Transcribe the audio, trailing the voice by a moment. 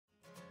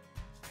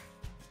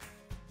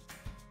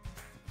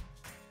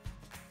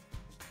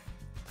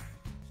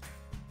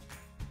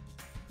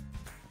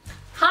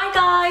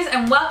guys,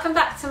 and welcome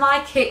back to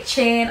my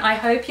kitchen. I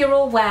hope you're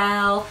all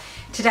well.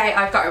 Today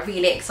I've got a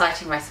really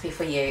exciting recipe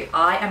for you.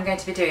 I am going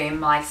to be doing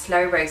my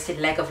slow roasted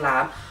leg of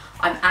lamb.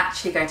 I'm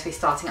actually going to be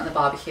starting on the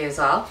barbecue as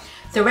well.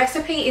 The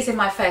recipe is in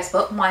my first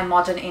book, My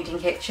Modern Indian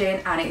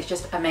Kitchen, and it's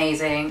just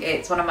amazing.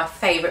 It's one of my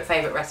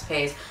favourite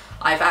recipes.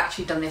 I've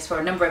actually done this for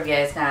a number of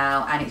years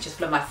now, and it's just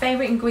full of my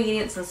favourite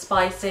ingredients and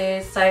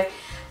spices. So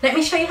let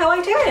me show you how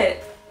I do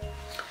it.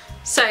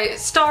 So,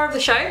 star of the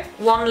show,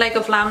 one leg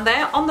of lamb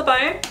there on the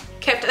bone,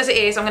 kept as it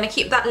is. I'm going to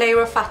keep that layer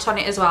of fat on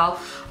it as well.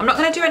 I'm not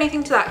going to do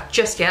anything to that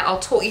just yet. I'll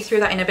talk you through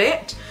that in a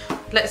bit.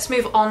 Let's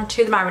move on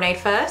to the marinade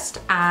first,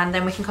 and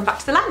then we can come back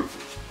to the lamb.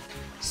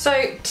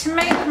 So to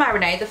make the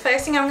marinade, the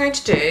first thing I'm going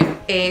to do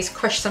is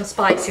crush some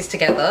spices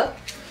together.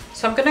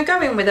 So I'm going to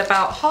go in with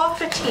about half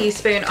a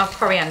teaspoon of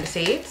coriander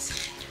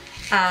seeds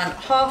and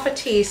half a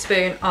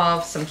teaspoon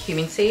of some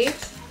cumin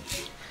seeds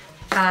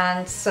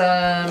and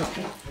some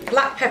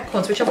black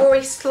peppercorns, which I've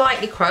already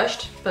slightly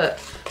crushed, but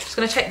I'm just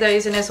going to take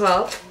those in as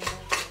well.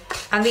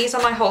 And these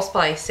are my whole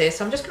spices,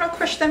 so I'm just going to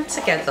crush them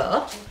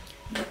together.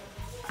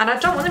 And I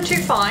don't want them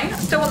too fine, I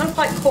still want them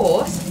quite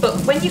coarse, but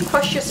when you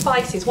crush your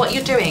spices, what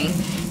you're doing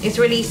is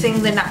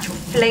releasing the natural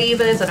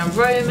flavours and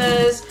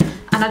aromas,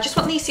 and I just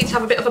want these seeds to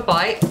have a bit of a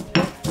bite.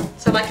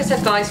 So like I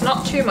said guys,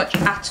 not too much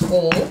at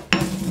all.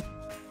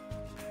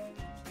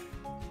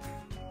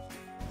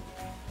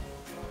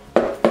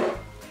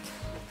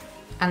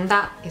 And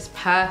that is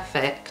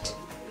perfect.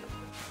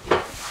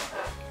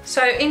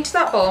 So into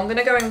that bowl, I'm going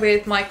to go in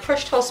with my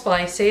crushed whole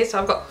spices. So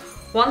I've got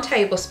 1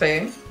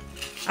 tablespoon.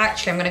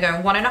 Actually, I'm going to go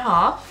in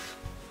 1.5.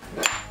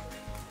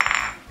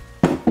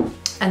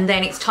 And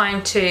then it's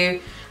time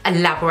to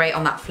elaborate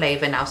on that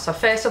flavour now. So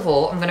first of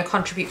all, I'm going to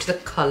contribute to the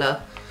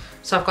colour.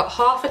 So I've got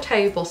half a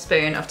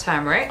tablespoon of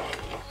turmeric,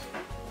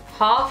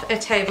 half a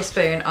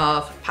tablespoon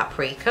of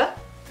paprika,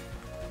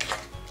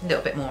 a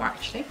little bit more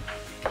actually,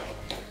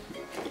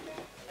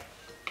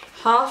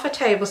 half a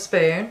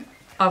tablespoon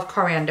of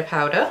coriander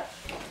powder,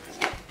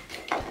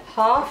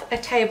 half a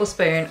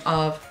tablespoon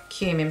of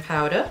cumin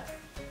powder,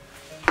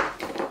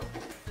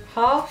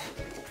 half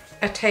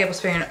a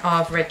tablespoon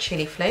of red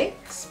chili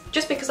flakes,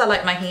 just because I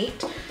like my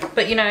heat.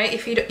 But you know,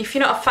 if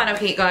you're not a fan of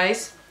heat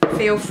guys,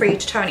 feel free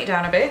to tone it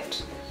down a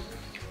bit.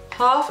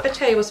 Half a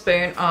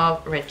tablespoon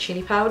of red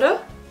chili powder,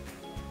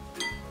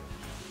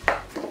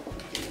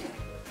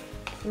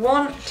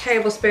 1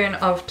 tablespoon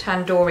of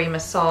tandoori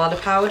masala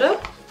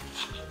powder,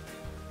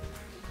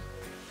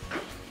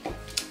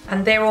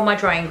 and they're all my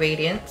dry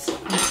ingredients.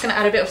 I'm just going to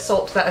add a bit of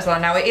salt to that as well.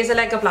 Now it is a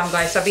leg of lamb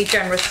guys, so be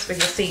generous with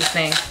your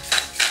seasoning.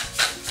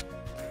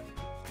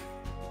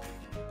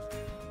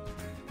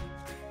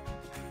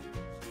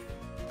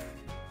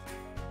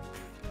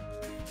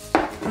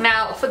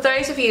 Now, for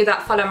those of you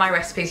that follow my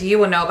recipes, you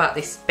will know about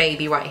this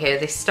baby right here,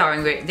 this star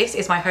ingredient. This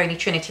is my Holy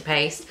Trinity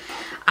paste,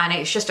 and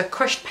it's just a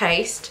crushed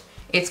paste.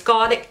 It's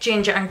garlic,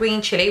 ginger, and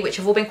green chili, which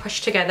have all been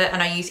crushed together,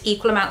 and I use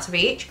equal amounts of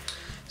each.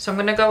 So I'm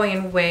going to go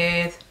in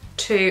with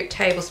 2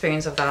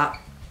 tablespoons of that.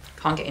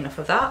 Can't get enough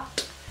of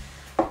that.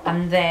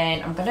 And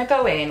then I'm going to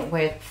go in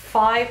with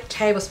 5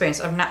 tablespoons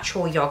of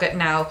natural yogurt.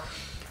 Now,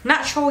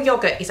 natural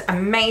yogurt is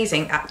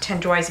amazing at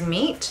tenderizing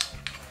meat.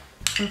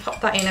 And pop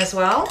that in as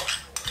well.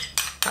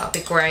 That'll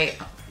be great.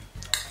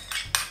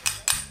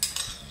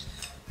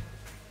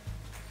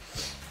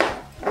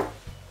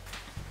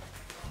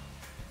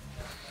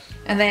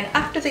 And then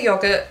after the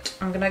yogurt,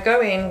 I'm going to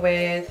go in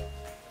with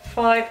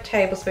 5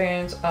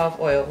 tablespoons of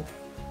oil.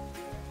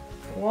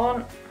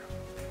 1,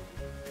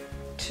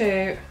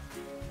 2,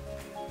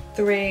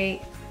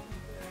 3,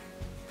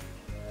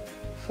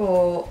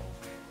 4,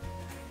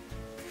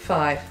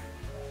 5.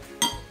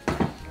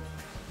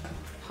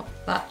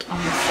 Pop that on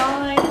the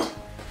side.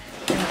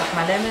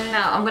 My lemon.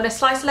 Now I'm going to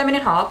slice the lemon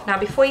in half. Now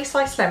before you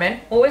slice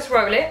lemon, always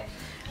roll it,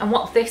 and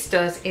what this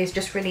does is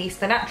just release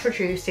the natural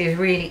juices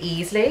really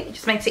easily. It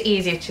just makes it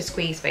easier to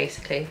squeeze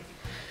basically.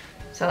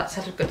 So let's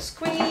have a good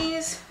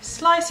squeeze,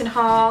 slice in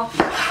half,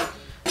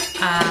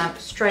 and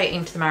straight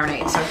into the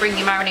marinade. So bring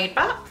your marinade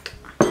back.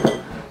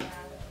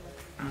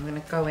 I'm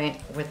going to go in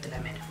with the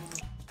lemon.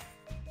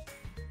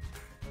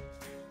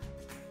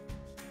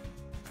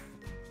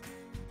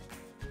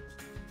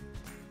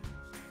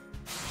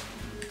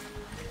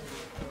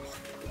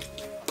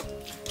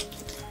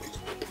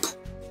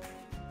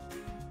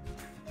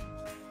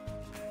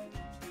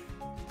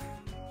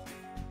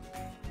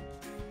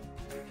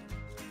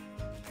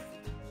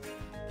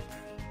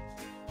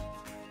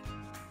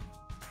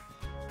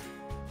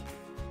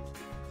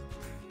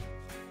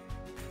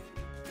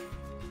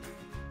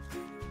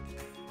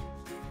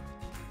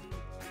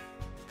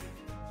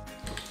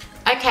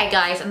 Okay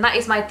guys, and that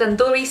is my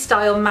tandoori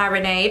style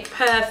marinade,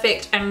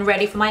 perfect and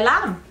ready for my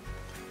lamb.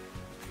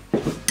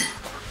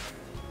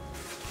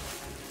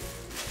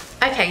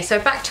 Okay, so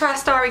back to our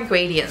star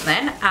ingredient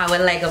then, our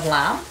leg of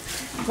lamb.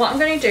 What I'm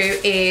going to do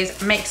is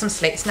make some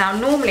slits. Now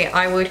normally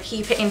I would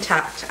keep it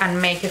intact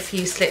and make a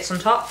few slits on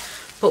top,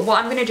 but what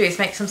I'm going to do is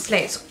make some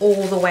slits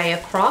all the way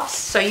across.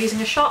 So using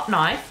a sharp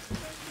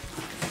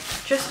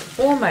knife, just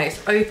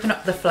almost open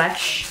up the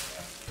flesh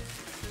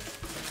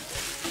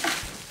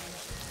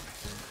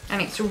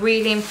And it's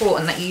really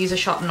important that you use a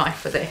sharp knife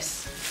for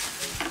this.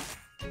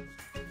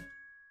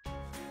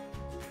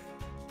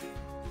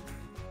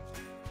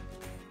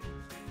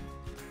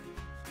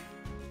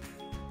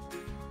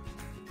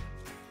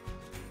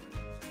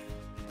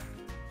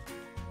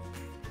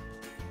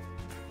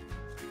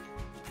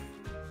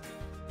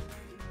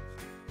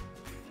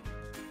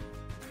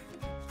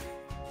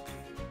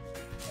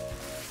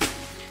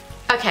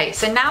 Okay,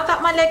 so now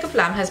that my leg of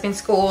lamb has been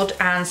scored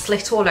and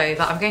slit all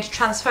over, I'm going to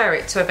transfer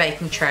it to a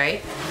baking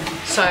tray.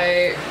 So,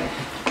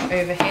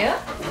 over here,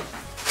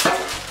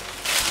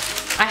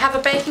 I have a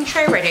baking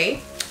tray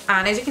ready,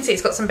 and as you can see,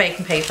 it's got some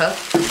baking paper.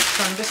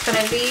 So I'm just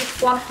going to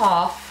leave one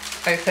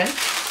half open.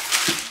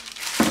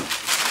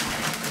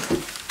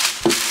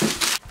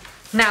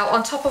 Now,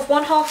 on top of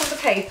one half of the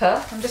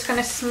paper, I'm just going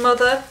to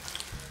smother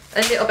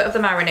a little bit of the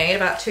marinade,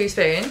 about 2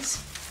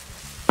 spoons.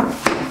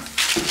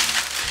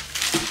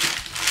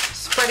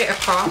 Spread it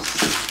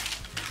across,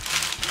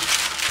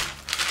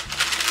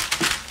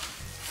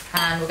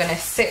 and we're going to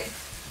sit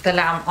the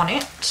lamb on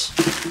it,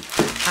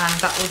 and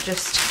that will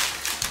just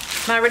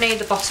marinate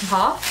the bottom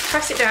half.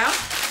 Press it down,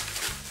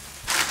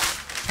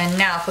 and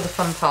now for the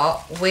fun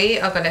part, we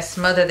are going to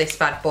smother this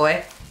bad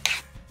boy.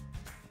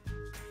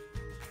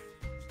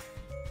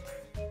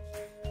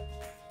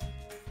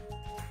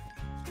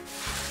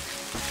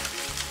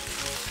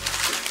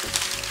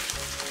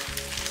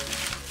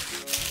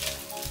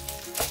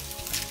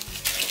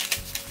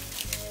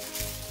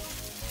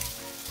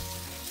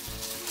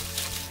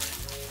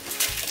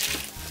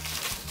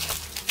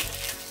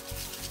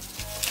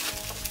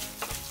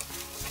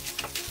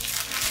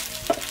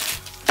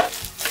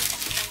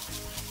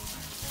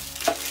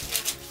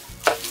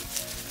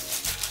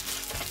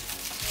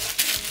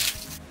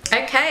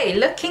 Okay,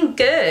 looking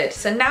good.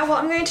 So now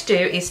what I'm going to do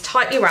is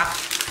tightly wrap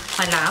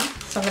my lamb.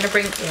 So I'm going to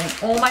bring in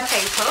all my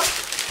paper. I'm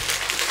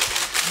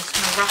just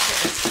going to wrap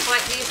it as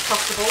tightly as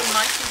possible,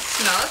 nice and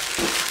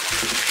snug.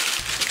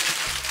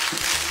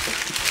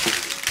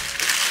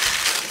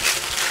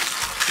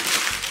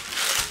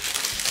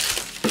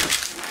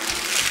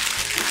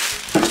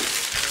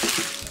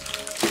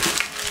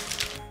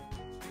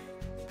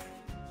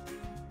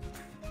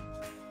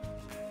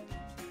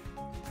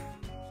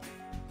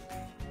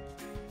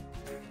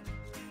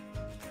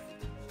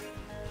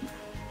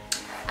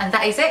 And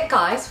that is it,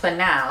 guys, for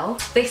now.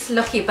 This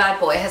lucky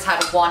bad boy has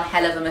had one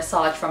hell of a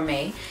massage from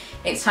me.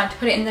 It's time to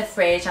put it in the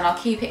fridge, and I'll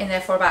keep it in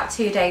there for about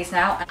 2 days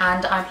now,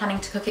 and I'm planning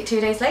to cook it 2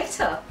 days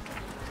later.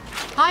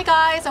 Hi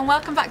guys, and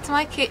welcome back to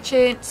my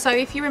kitchen. So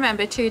if you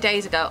remember, 2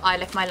 days ago I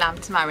left my lamb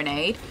to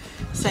marinade.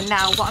 So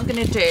now what I'm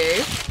going to do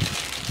is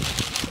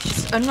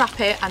just unwrap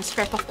it and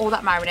scrape off all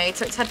that marinade.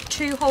 So it's had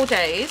 2 whole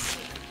days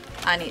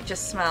and it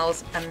just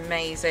smells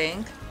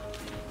amazing.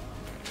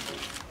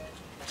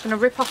 I'm going to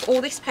rip off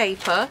all this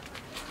paper,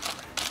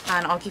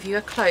 and I'll give you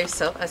a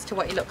close-up as to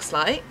what it looks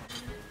like.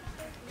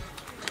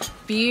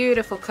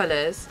 Beautiful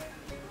colours.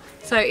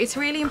 So it's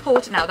really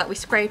important now that we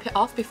scrape it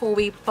off before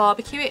we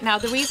barbecue it. Now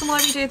the reason why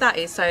we do that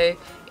is so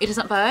it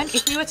doesn't burn.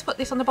 If we were to put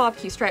this on the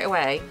barbecue straight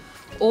away,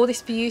 all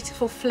this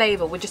beautiful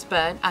flavour would just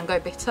burn and go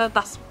bitter.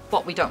 That's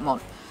what we don't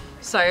want.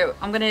 So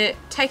I'm going to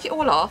take it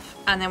all off,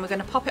 and then we're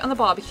going to pop it on the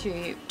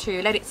barbecue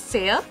to let it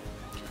sear,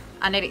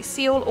 and let it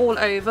seal all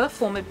over,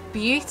 form a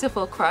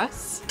beautiful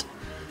crust.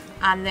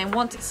 And then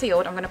once it's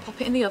sealed, I'm going to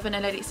pop it in the oven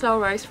and let it slow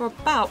roast for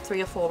about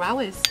 3 or 4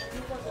 hours.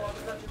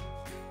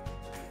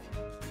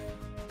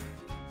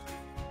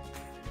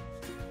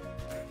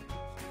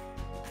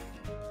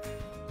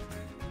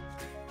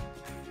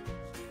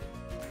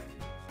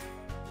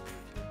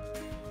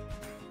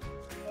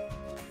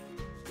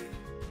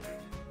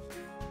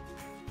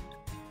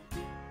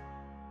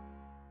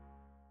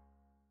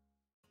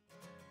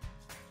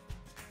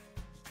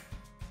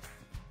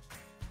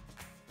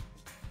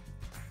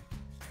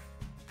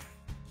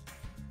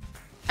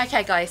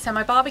 Okay guys, so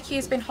my barbecue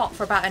has been hot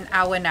for about an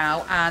hour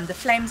now, and the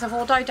flames have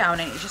all died down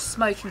and it's just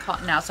smoking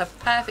hot now, so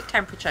perfect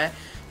temperature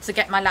to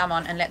get my lamb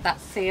on and let that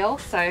seal.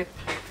 So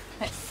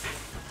let's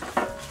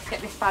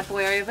get this bad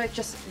boy over.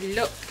 Just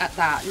look at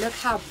that, look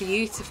how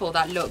beautiful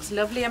that looks,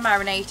 lovely and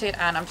marinated.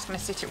 And I'm just going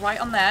to sit it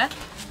right on there.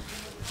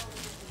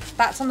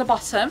 That's on the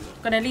bottom.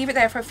 I'm going to leave it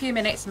there for a few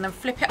minutes and then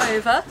flip it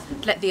over,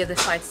 let the other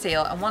side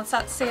seal, and once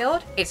that's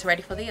sealed, it's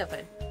ready for the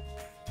oven.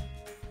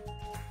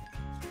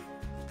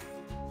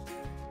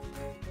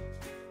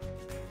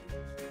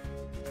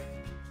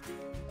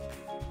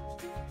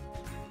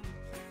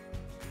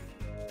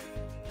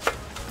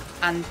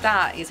 And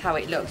that is how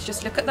it looks.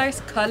 Just look at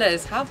those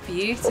colours, how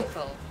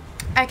beautiful.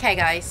 Okay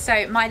guys,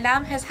 so my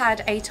lamb has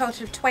had a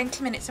total of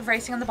 20 minutes of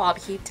roasting on the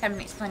barbecue, 10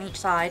 minutes on each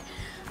side,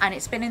 and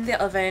it's been in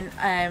the oven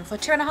for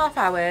 2.5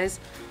 hours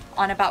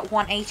on about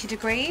 180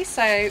 degrees.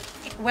 So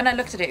when I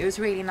looked at it, it was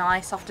really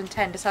nice, soft and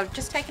tender. So I've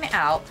just taken it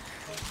out,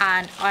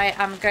 and I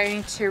am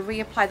going to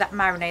reapply that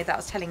marinade that I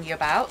was telling you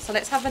about. So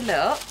let's have a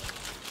look.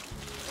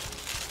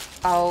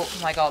 Oh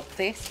my god,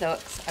 this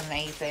looks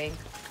amazing.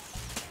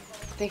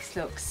 This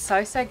looks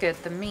so good.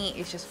 The meat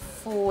is just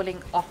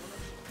falling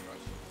off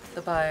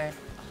the bone.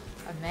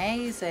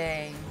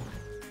 Amazing.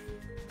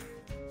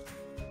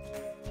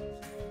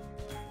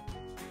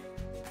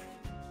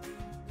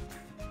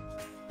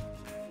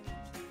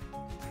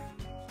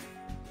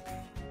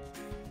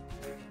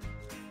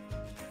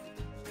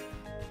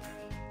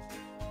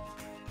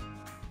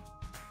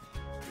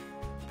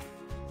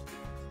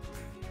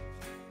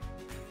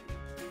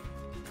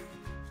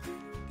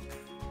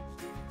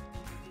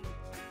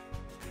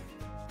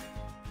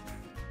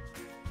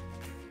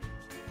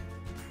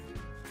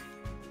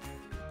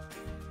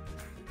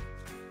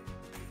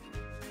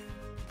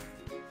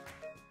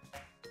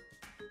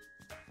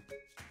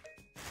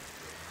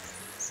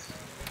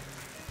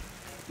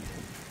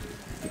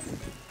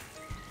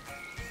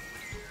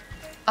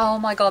 Oh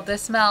my god, the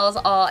smells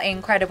are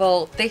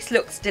incredible. This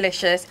looks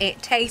delicious,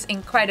 it tastes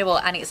incredible,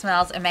 and it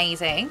smells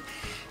amazing.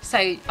 So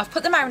I've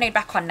put the marinade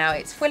back on now.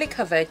 It's fully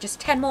covered, just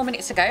 10 more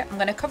minutes to go. I'm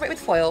going to cover it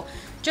with foil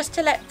just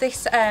to let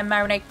this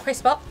marinade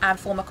crisp up and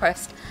form a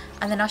crust,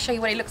 and then I'll show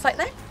you what it looks like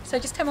then. So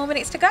just 10 more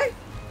minutes to go.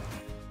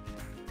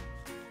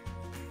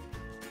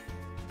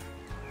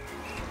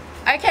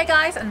 Okay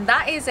guys, and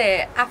that is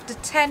it. After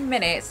 10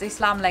 minutes,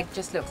 this lamb leg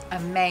just looks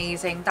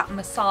amazing. That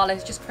masala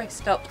is just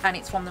crisped up and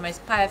it's from the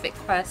most perfect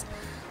crust.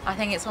 I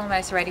think it's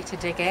almost ready to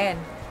dig in.